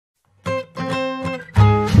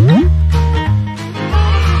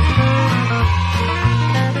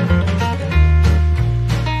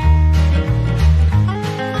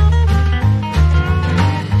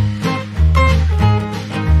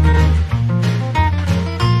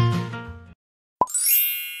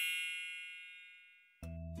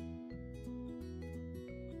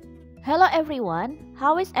Hello everyone,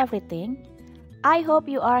 how is everything? I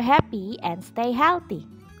hope you are happy and stay healthy.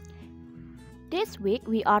 This week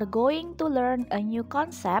we are going to learn a new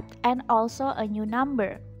concept and also a new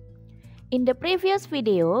number. In the previous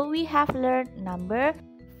video, we have learned number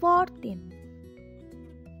 14.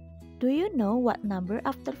 Do you know what number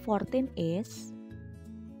after 14 is?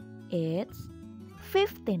 It's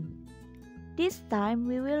 15. This time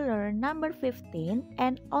we will learn number 15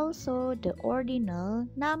 and also the ordinal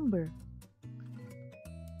number.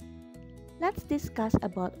 Let's discuss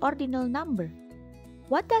about ordinal number.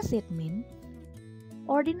 What does it mean?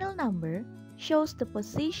 Ordinal number shows the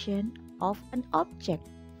position of an object.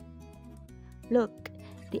 Look,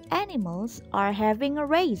 the animals are having a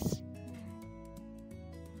race.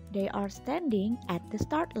 They are standing at the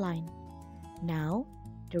start line. Now,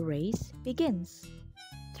 the race begins.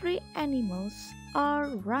 3 animals are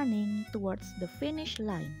running towards the finish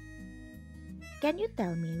line. Can you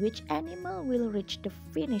tell me which animal will reach the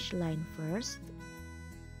finish line first?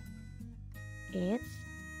 It's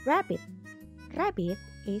rabbit. Rabbit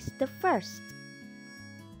is the first.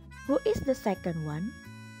 Who is the second one?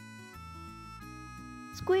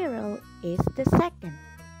 Squirrel is the second.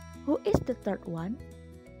 Who is the third one?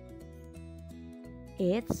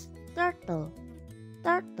 It's turtle.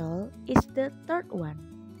 Turtle is the third one.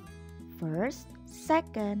 First,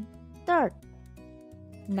 second, third.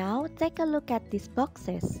 Now take a look at these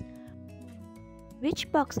boxes. Which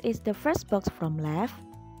box is the first box from left?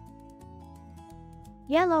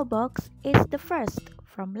 Yellow box is the first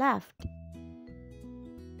from left.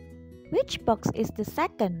 Which box is the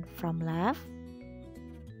second from left?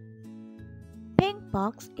 Pink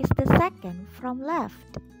box is the second from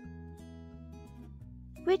left.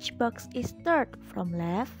 Which box is third from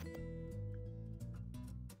left?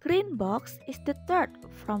 Green box is the third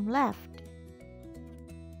from left.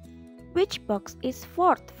 Which box is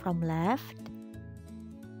fourth from left?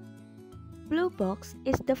 Blue box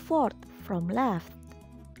is the fourth from left.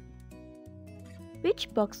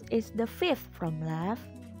 Which box is the fifth from left?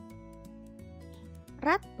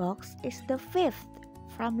 Red box is the fifth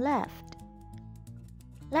from left.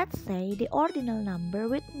 Let's say the ordinal number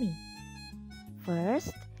with me.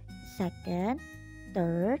 First, second,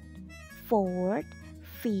 third, fourth,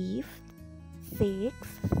 fifth,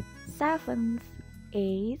 sixth, seventh,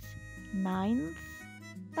 eighth, ninth,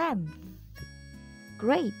 10th.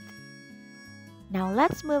 Great! Now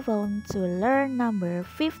let's move on to learn number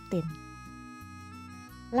 15.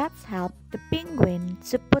 Let's help the penguin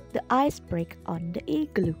to put the ice break on the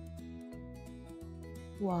igloo.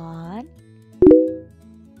 1,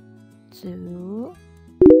 2,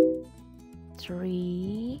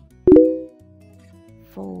 3,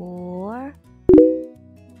 4,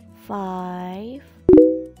 5,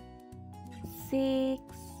 6,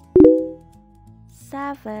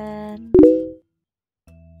 7,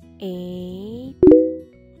 8,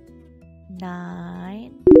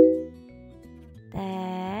 9,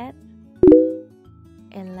 10,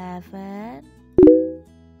 11,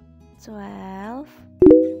 12,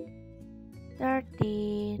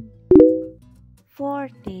 13,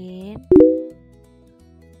 14,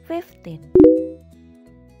 15.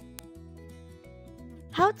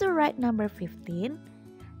 How to write number 15?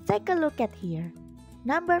 Take a look at here.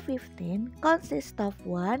 Number 15 consists of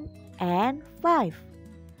 1 and 5.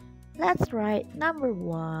 Let's write number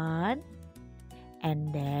 1 and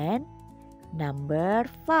then number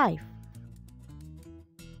 5.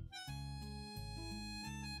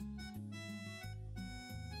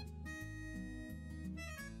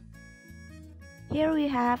 Here we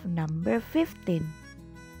have number 15.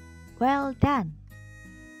 Well done.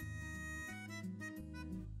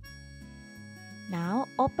 Now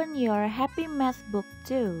open your Happy Math Book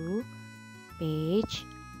 2, page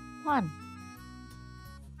 1.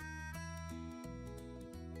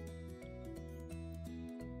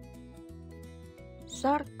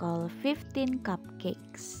 Circle 15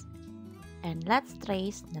 cupcakes. And let's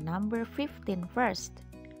trace the number 15 first.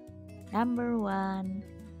 Number 1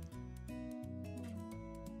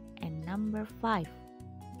 and number 5.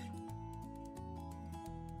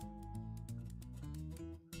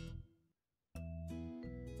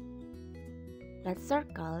 Let's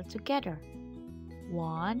circle together.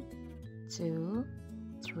 1, 2,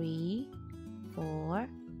 3, 4,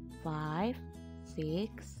 5,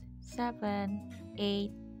 6, 7,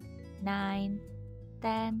 8, 9,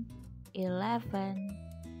 10, 11,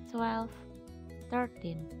 12,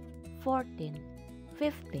 13, 14,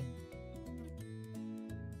 15.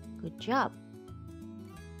 Good job.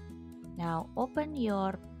 Now open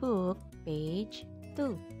your book, page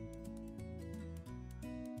 2.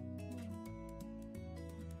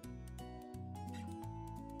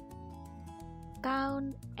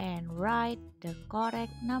 count and write the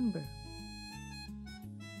correct number.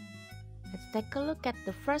 Let's take a look at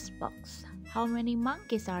the first box. How many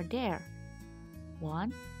monkeys are there?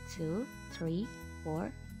 1, 2, 3,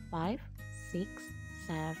 4, 5, 6,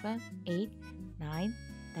 7, 8, 9,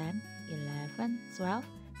 10, 11, 12,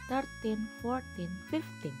 13, 14,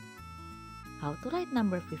 15. How to write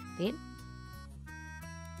number 15?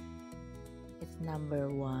 It's number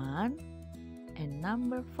 1 and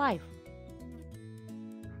number 5.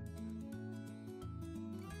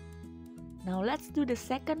 Now let's do the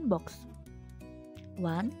second box.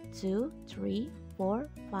 1, 2, 3, 4,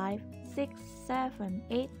 5, 6, 7,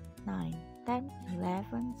 8, 9, 10,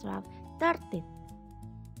 11, 12, 13.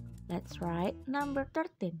 Let's write number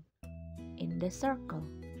 13 in the circle.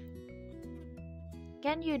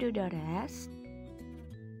 Can you do the rest?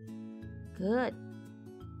 Good.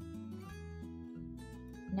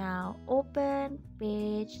 Now open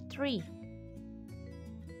page 3.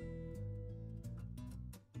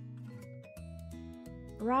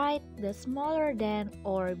 Write the smaller than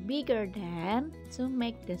or bigger than to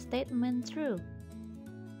make the statement true.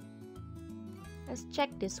 Let's check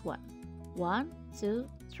this one. 1, 2,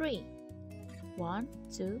 3. 1,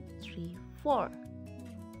 2, 3, 4.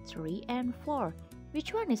 3 and 4.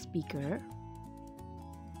 Which one is bigger?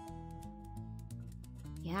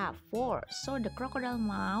 Yeah, 4. So the crocodile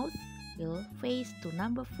mouth will face to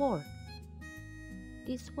number 4.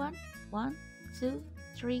 This one, 1, 2,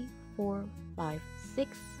 3, 4, 5,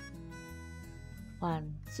 6.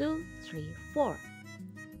 1, 2, 3, 4.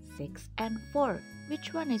 6 and 4.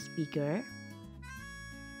 Which one is bigger?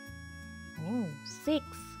 Oh, 6.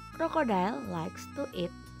 Crocodile likes to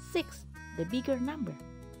eat 6, the bigger number.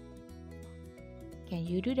 Can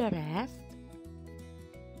you do the rest?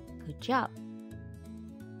 Good job.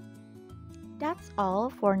 That's all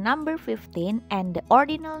for number 15 and the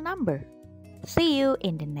ordinal number. See you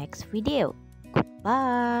in the next video.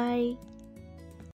 Goodbye.